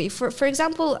completely agree. For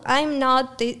example, I'm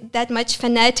not that much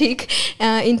fanatic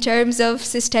in terms of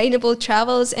sustainable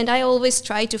travels, and I always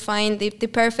try to find the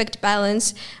perfect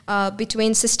balance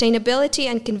between sustainability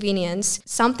and convenience,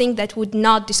 something that would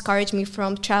not discourage me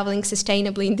from traveling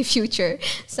sustainably in the future,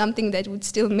 something that would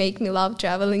still make me love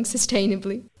traveling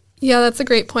sustainably. Yeah, that's a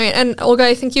great point. And Olga,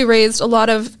 I think you raised a lot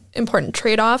of important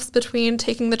trade-offs between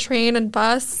taking the train and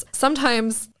bus.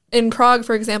 Sometimes in Prague,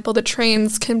 for example, the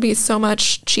trains can be so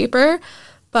much cheaper,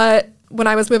 but when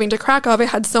I was moving to Krakow, I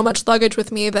had so much luggage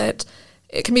with me that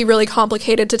it can be really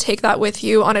complicated to take that with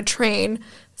you on a train.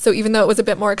 So even though it was a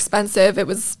bit more expensive, it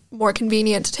was more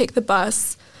convenient to take the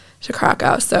bus to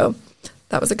Krakow. So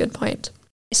that was a good point.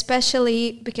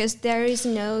 Especially because there is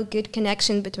no good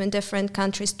connection between different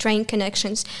countries, train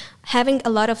connections. Having a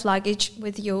lot of luggage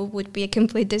with you would be a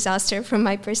complete disaster from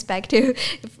my perspective.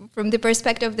 From the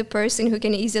perspective of the person who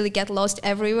can easily get lost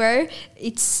everywhere,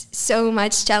 it's so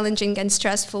much challenging and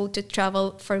stressful to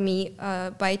travel for me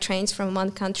by trains from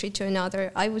one country to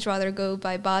another. I would rather go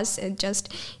by bus and just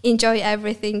enjoy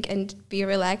everything and be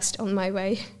relaxed on my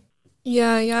way.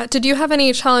 Yeah. Did you have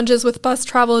any challenges with bus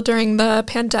travel during the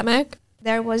pandemic?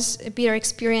 There was a bitter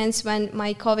experience when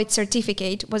my COVID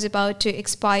certificate was about to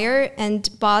expire and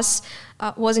bus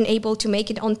wasn't able to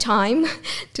make it on time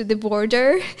to the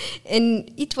border.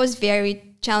 And it was very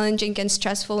challenging and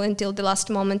stressful until the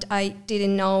last moment. I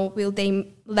didn't know, will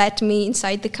they let me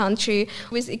inside the country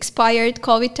with expired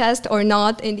COVID test or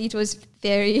not? And it was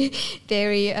very,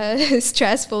 very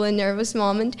stressful and nervous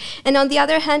moment. And on the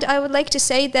other hand, I would like to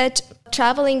say that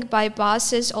traveling by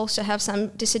buses also have some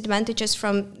disadvantages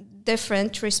from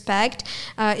different respect.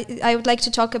 I would like to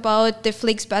talk about the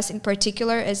Flixbus in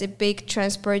particular as a big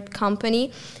transport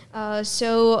company.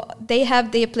 So they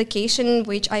have the application,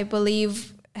 which I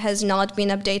believe has not been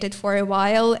updated for a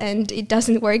while, and it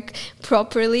doesn't work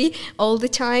properly all the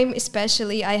time.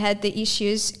 Especially I had the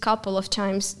issues a couple of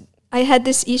times. I had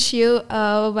this issue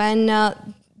when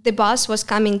the bus was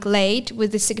coming late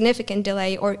with a significant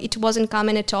delay, or it wasn't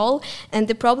coming at all. And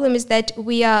the problem is that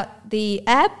via the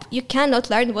app, you cannot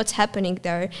learn what's happening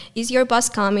there. Is your bus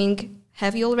coming?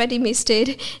 Have you already missed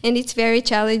it? And it's very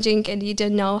challenging, and you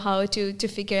don't know how to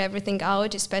figure everything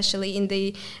out, especially in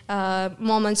the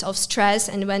moments of stress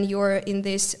and when you're in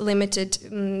this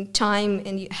limited time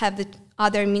and you have the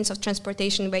other means of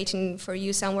transportation waiting for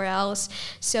you somewhere else.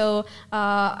 So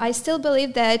I still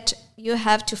believe that you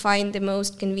have to find the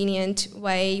most convenient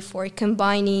way for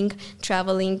combining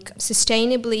traveling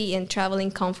sustainably and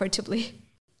traveling comfortably.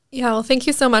 Yeah, well, thank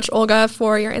you so much, Olga,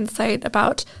 for your insight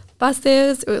about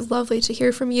buses. It was lovely to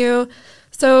hear from you.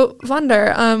 So,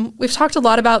 Vander, we've talked a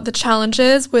lot about the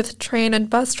challenges with train and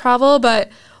bus travel,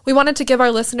 but we wanted to give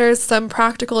our listeners some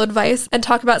practical advice and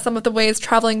talk about some of the ways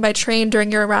traveling by train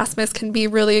during your Erasmus can be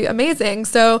really amazing.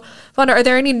 So, Vander, are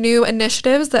there any new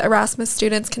initiatives that Erasmus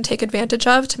students can take advantage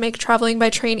of to make traveling by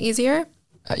train easier?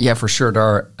 Yeah, for sure. There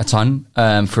are a ton.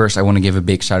 First, I want to give a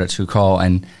big shout out to Carl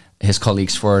and his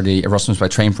colleagues for the Erasmus by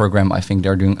Train program. I think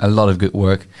they're doing a lot of good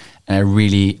work, and I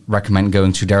really recommend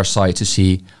going to their site to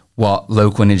see what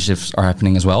local initiatives are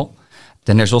happening as well.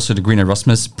 Then there's also the Green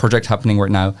Erasmus project happening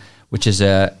right now, which is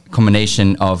a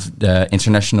combination of the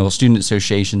international student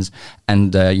associations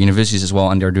and the universities as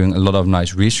well, and they're doing a lot of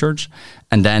nice research.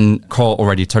 And then Carl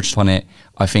already touched on it.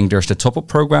 I think there's the top-up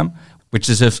program, which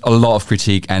deserves a lot of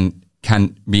critique and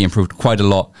can be improved quite a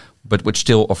lot, but which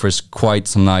still offers quite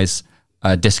some nice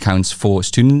discounts for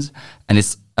students. And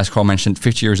it's, as Carl mentioned,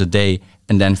 50 euros a day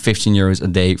and then 15 euros a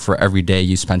day for every day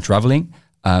you spend traveling.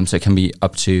 So it can be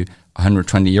up to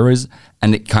 120 euros,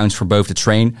 and it counts for both the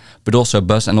train, but also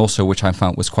bus, and also, which I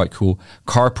found was quite cool,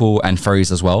 carpool and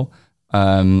ferries as well.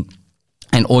 And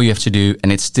all you have to do,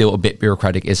 and it's still a bit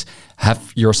bureaucratic, is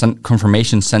have your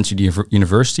confirmation sent to the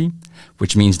university,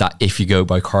 which means that if you go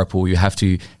by carpool, you have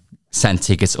to send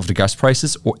tickets of the gas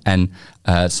prices, and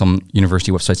some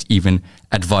university websites even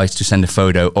advise to send a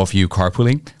photo of you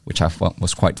carpooling, which I thought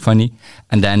was quite funny.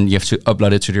 And then you have to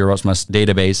upload it to the Erasmus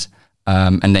database,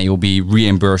 and then you'll be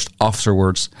reimbursed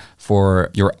afterwards for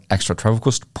your extra travel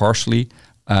cost partially.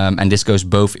 And this goes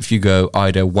both if you go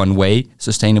either one way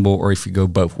sustainable or if you go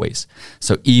both ways.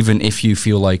 So even if you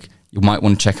feel like you might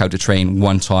want to check out the train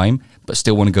one time, but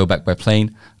still want to go back by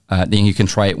plane, then you can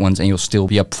try it once and you'll still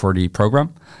be up for the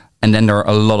program. And then there are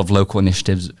a lot of local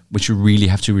initiatives which you really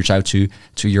have to reach out to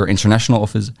your international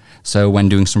office. So when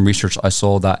doing some research, I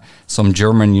saw that some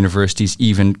German universities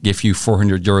even give you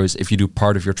 400 euros if you do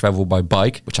part of your travel by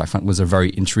bike, which I found was a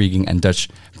very intriguing and Dutch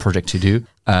project to do.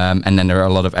 And then there are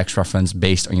a lot of extra funds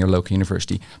based on your local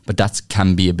university. But that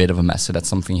can be a bit of a mess. So that's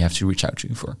something you have to reach out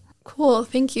to for. Cool,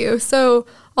 thank you. So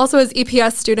also as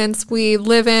EPS students, we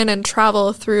live in and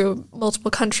travel through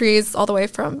multiple countries, all the way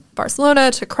from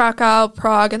Barcelona to Krakow,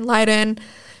 Prague, and Leiden.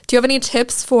 Do you have any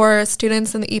tips for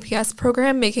students in the EPS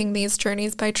program making these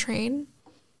journeys by train?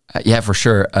 Yeah, for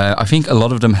sure. I think a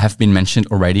lot of them have been mentioned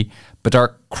already, but there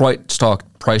are quite stark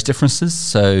price differences.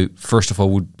 So first of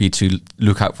all would be to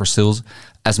look out for sales.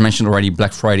 As mentioned already,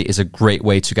 Black Friday is a great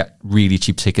way to get really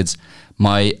cheap tickets.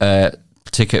 My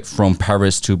ticket from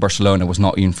Paris to Barcelona was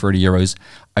not even 30 euros.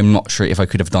 I'm not sure if I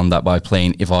could have done that by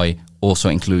plane if I also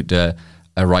include the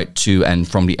ride to and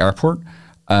from the airport.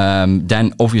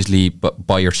 Then obviously, but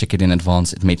buy your ticket in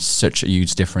advance. It made such a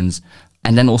huge difference.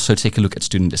 And then also take a look at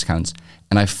student discounts.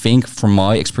 And I think from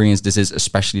my experience, this is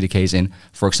especially the case in,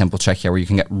 for example, Czechia, where you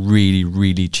can get really,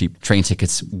 really cheap train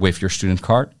tickets with your student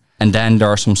card. And then there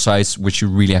are some sites which you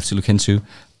really have to look into.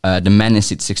 The Men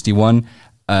Institute 61,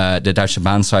 the Deutsche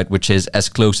Bahn site, which is as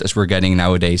close as we're getting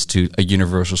nowadays to a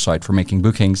universal site for making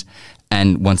bookings.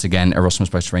 And once again,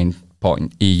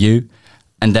 Erasmus-by-Train.eu.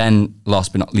 And then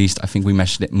last but not least, I think we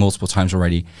mentioned it multiple times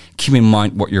already, keep in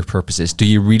mind what your purpose is. Do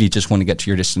you really just want to get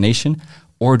to your destination?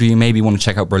 Or do you maybe want to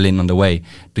check out Berlin on the way?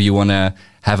 Do you want to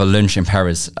have a lunch in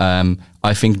Paris?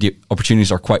 I think the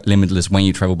opportunities are quite limitless when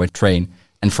you travel by train.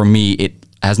 And for me, it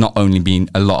has not only been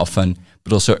a lot of fun,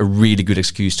 but also a really good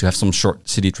excuse to have some short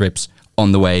city trips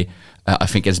on the way. I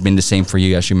think it's been the same for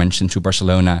you, as you mentioned, to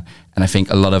Barcelona. And I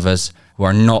think a lot of us who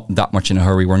are not that much in a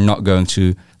hurry, we're not going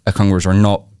to a congress or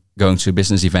not going to a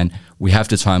business event, we have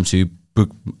the time to book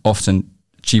often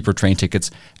cheaper train tickets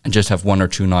and just have 1 or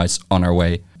 2 nights on our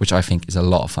way, which I think is a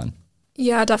lot of fun.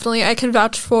 Yeah, definitely. I can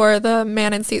vouch for the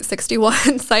Man in Seat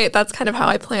 61 site. That's kind of how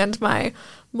I planned my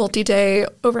multi-day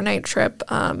overnight trip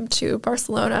to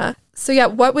Barcelona. So yeah,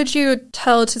 what would you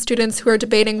tell to students who are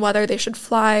debating whether they should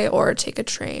fly or take a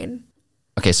train?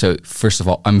 Okay, so first of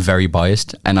all, I'm very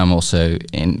biased, and I'm also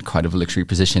in quite of a luxury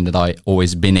position that I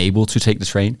always been able to take the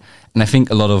train. And I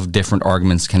think a lot of different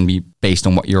arguments can be based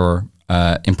on what your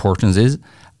importance is.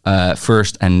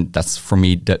 First, and that's for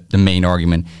me the main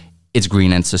argument, it's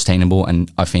green and sustainable.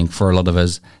 And I think for a lot of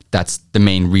us, that's the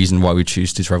main reason why we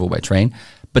choose to travel by train.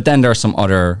 But then there are some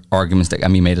other arguments that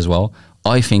can be made as well.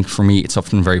 I think for me, it's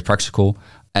often very practical.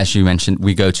 As you mentioned,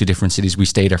 we go to different cities, we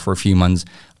stay there for a few months.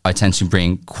 I tend to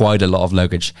bring quite a lot of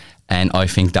luggage. And I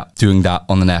think that doing that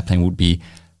on an airplane would be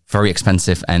very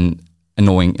expensive and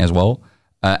annoying as well.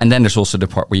 And then there's also the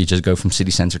part where you just go from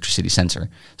city center to city center.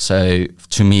 So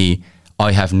to me,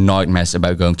 I have nightmares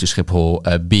about going to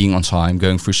Schiphol, being on time,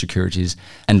 going through securities.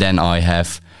 And then I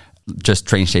have just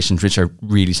train stations, which I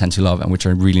really tend to love and which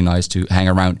are really nice to hang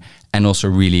around, and also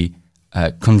really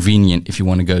convenient if you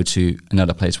want to go to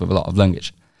another place with a lot of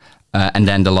luggage. And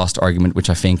then the last argument, which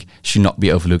I think should not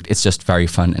be overlooked, it's just very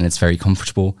fun and it's very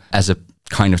comfortable. As a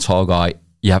kind of tall guy,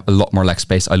 you have a lot more leg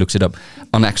space. I looked it up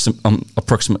on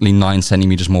approximately 9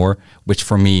 centimeters more, which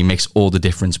for me makes all the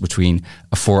difference between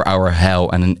a 4-hour hell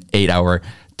and an 8-hour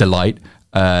delight.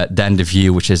 Then the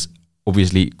view, which is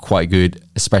obviously quite good,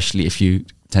 especially if you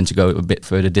tend to go a bit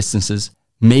further distances.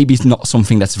 Maybe it's not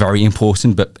something that's very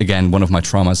important, but again, one of my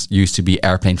traumas used to be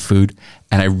airplane food,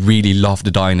 and I really love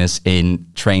the diners in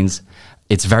trains.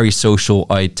 It's very social.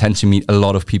 I tend to meet a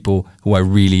lot of people who I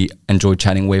really enjoy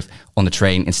chatting with on the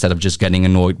train instead of just getting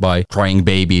annoyed by crying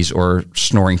babies or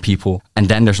snoring people. And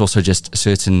then there's also just a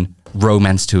certain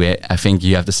romance to it. I think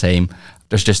you have the same.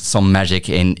 There's just some magic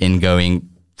in going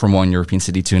from one European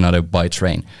city to another by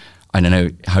train. I don't know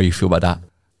how you feel about that.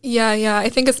 Yeah. I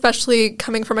think especially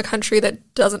coming from a country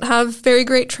that doesn't have very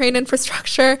great train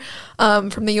infrastructure,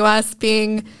 from the US,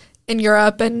 being in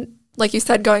Europe, and like you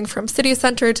said, going from city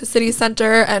center to city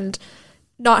center and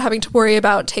not having to worry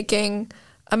about taking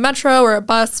a metro or a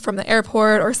bus from the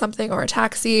airport or something, or a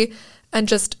taxi, and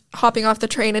just hopping off the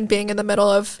train and being in the middle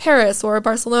of Paris or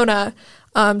Barcelona,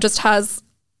 just has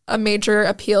a major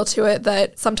appeal to it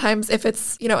that sometimes if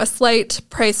it's, a slight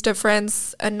price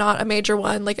difference and not a major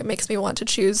one, like, it makes me want to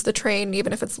choose the train,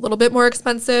 even if it's a little bit more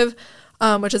expensive,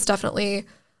 which is definitely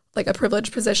like a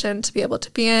privileged position to be able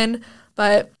to be in.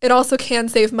 But it also can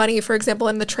save money. For example,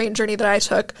 in the train journey that I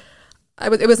took,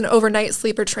 it was an overnight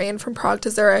sleeper train from Prague to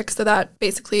Zurich. So that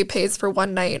basically pays for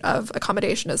 1 night of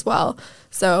accommodation as well.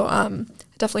 So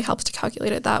it definitely helps to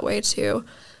calculate it that way too.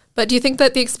 But do you think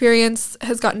that the experience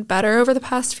has gotten better over the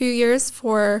past few years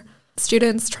for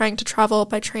students trying to travel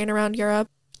by train around Europe?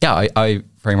 Yeah, I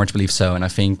very much believe so. And I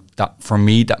think that for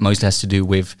me, that mostly has to do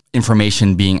with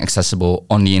information being accessible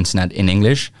on the internet in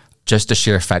English. Just the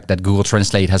sheer fact that Google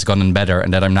Translate has gotten better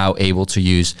and that I'm now able to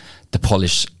use the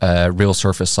Polish real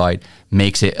surface site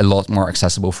makes it a lot more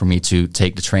accessible for me to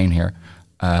take the train here.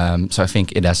 So I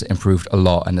think it has improved a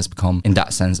lot and has become, in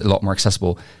that sense, a lot more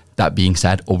accessible. That being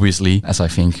said, obviously, as I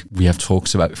think we have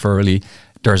talked about thoroughly,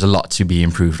 there's a lot to be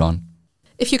improved on.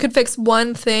 If you could fix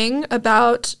one thing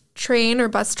about train or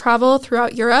bus travel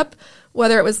throughout Europe,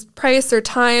 whether it was price or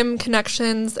time,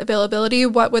 connections, availability,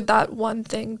 what would that one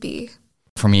thing be?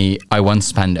 For me, I once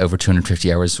spent over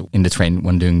 250 hours in the train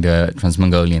when doing the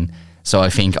Trans-Mongolian. So I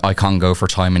think I can't go for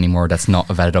time anymore. That's not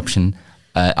a valid option.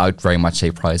 I would very much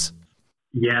say price.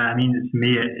 Yeah, I mean, to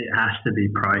me, it has to be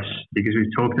price, because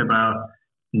we've talked about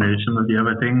some of the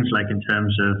other things, like in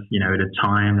terms of, the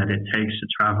time that it takes to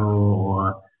travel,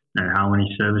 or how many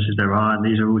services there are. And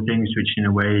these are all things which, in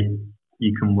a way,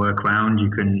 you can work around.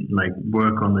 You can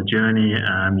work on the journey.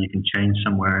 You can change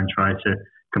somewhere and try to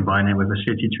combine it with a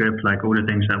city trip, like all the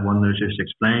things that Wanda just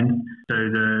explained. So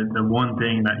the one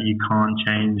thing that you can't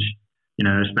change,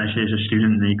 especially as a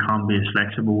student, that you can't be as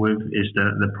flexible with, is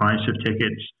the price of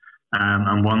tickets.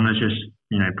 And Wanda's just,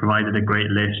 provided a great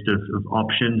list of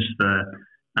options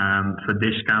for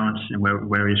discounts and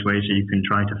various ways that you can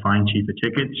try to find cheaper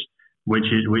tickets. which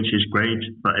is great.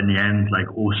 But in the end, like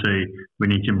also we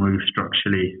need to move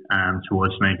structurally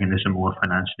towards making this a more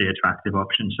financially attractive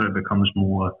option, so it becomes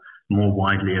more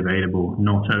widely available,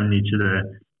 not only to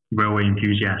the railway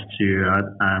enthusiasts who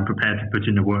are prepared to put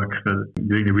in the work for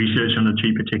doing the research on the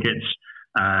cheaper tickets,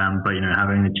 but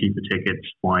having the cheaper tickets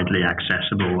widely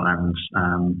accessible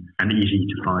and easy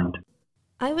to find.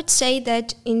 I would say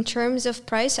that in terms of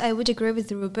price, I would agree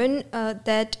with Ruben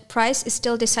that price is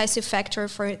still a decisive factor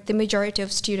for the majority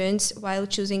of students while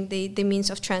choosing the means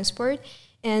of transport.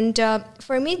 And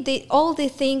for me, all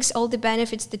the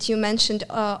benefits that you mentioned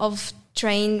of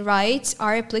train rides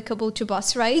are applicable to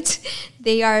bus rides.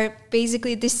 They are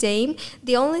basically the same.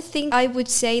 The only thing I would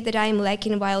say that I'm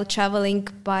lacking while traveling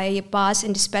by bus,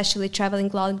 and especially traveling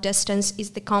long distance,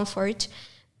 is the comfort.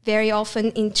 Very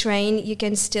often in train, you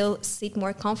can still sit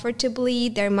more comfortably.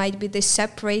 There might be the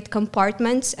separate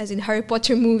compartments, as in Harry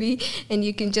Potter movie, and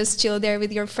you can just chill there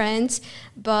with your friends.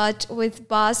 But with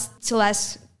bus, it's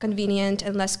less convenient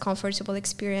and less comfortable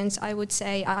experience. I would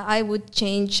say I would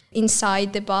change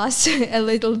inside the bus a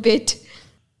little bit.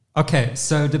 Okay,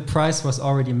 so the price was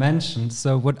already mentioned.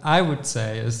 So what I would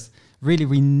say is, really,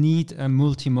 we need a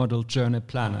multimodal journey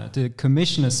planner. The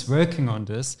Commission is working on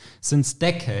this since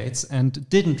decades and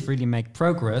didn't really make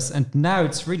progress. And now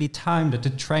it's really time that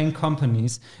the train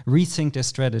companies rethink their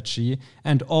strategy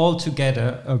and all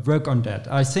together work on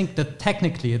that. I think that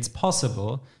technically it's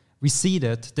possible. We see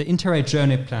that the Interrail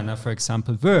Journey Planner, for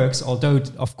example, works, although,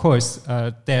 of course,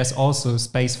 there's also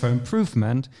space for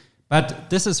improvement. But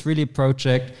this is really a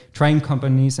project train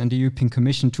companies and the European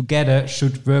Commission together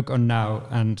should work on now.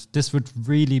 And this would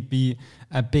really be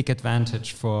a big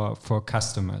advantage for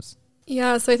customers.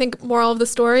 Yeah, so I think moral of the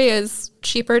story is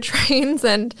cheaper trains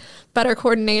and better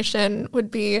coordination would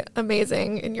be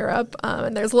amazing in Europe.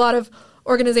 And there's a lot of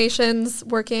organizations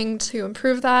working to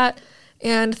improve that.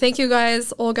 And thank you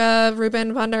guys, Olga,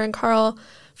 Ruben, Wanda, and Carl,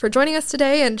 for joining us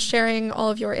today and sharing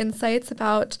all of your insights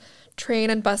about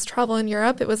train and bus travel in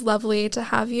Europe. It was lovely to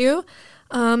have you.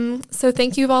 So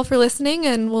thank you all for listening,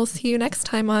 and we'll see you next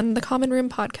time on the Common Room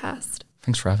podcast.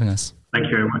 Thanks for having us. Thank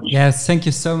you very much. Yes, thank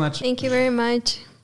you so much. Thank you very much.